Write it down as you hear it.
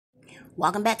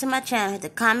Welcome back to my channel. Hit the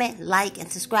comment, like, and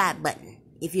subscribe button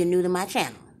if you're new to my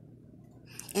channel.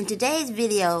 In today's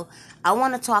video, I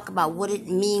want to talk about what it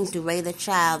means to raise a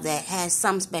child that has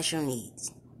some special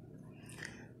needs.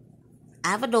 I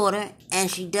have a daughter, and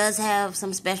she does have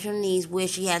some special needs where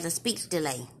she has a speech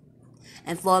delay.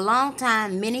 And for a long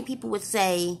time, many people would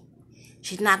say,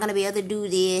 she's not going to be able to do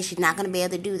this, she's not going to be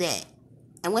able to do that.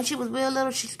 And when she was real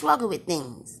little, she struggled with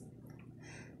things.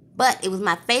 But it was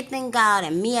my faith in God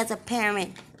and me as a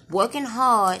parent working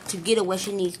hard to get her where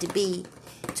she needs to be.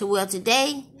 To where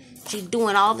today, she's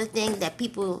doing all the things that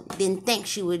people didn't think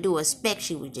she would do or expect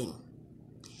she would do.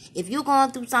 If you're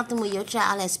going through something where your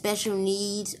child has special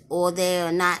needs or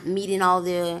they're not meeting all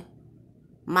their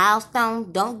milestones,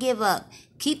 don't give up.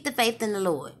 Keep the faith in the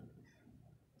Lord.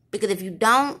 Because if you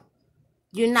don't,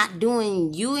 you're not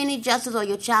doing you any justice or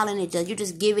your child any justice. You're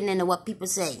just giving in to what people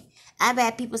say. I've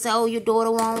had people say, oh, your daughter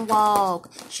won't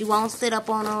walk. She won't sit up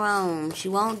on her own. She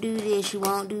won't do this. She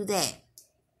won't do that.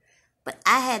 But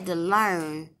I had to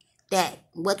learn that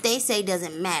what they say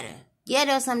doesn't matter. Yeah,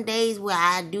 there are some days where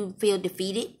I do feel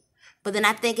defeated. But then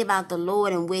I think about the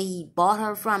Lord and where He brought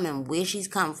her from and where she's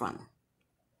come from.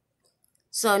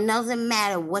 So it doesn't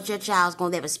matter what your child's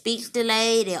going to have a speech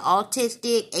delay, they're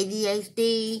autistic,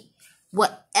 ADHD,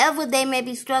 whatever they may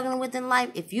be struggling with in life.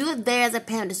 If you're there as a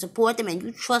parent to support them and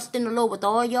you trust in the Lord with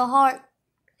all your heart,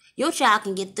 your child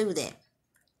can get through that.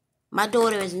 My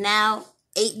daughter is now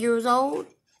 8 years old,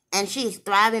 and she is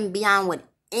thriving beyond what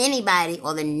anybody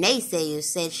or the naysayers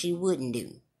said she wouldn't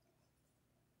do.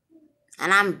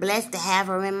 And I'm blessed to have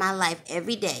her in my life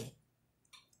every day.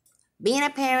 Being a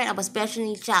parent of a special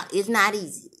needs child is not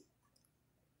easy.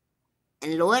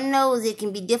 And Lord knows it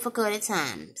can be difficult at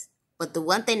times. But the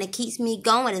one thing that keeps me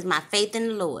going is my faith in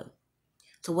the Lord.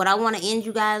 So what I want to end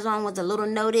you guys on with a little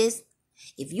note is,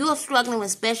 if you're struggling with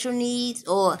special needs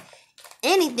or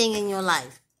anything in your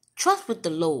life, trust with the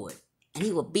Lord. And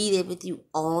He will be there with you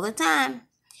all the time.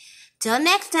 Till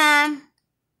next time,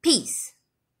 peace.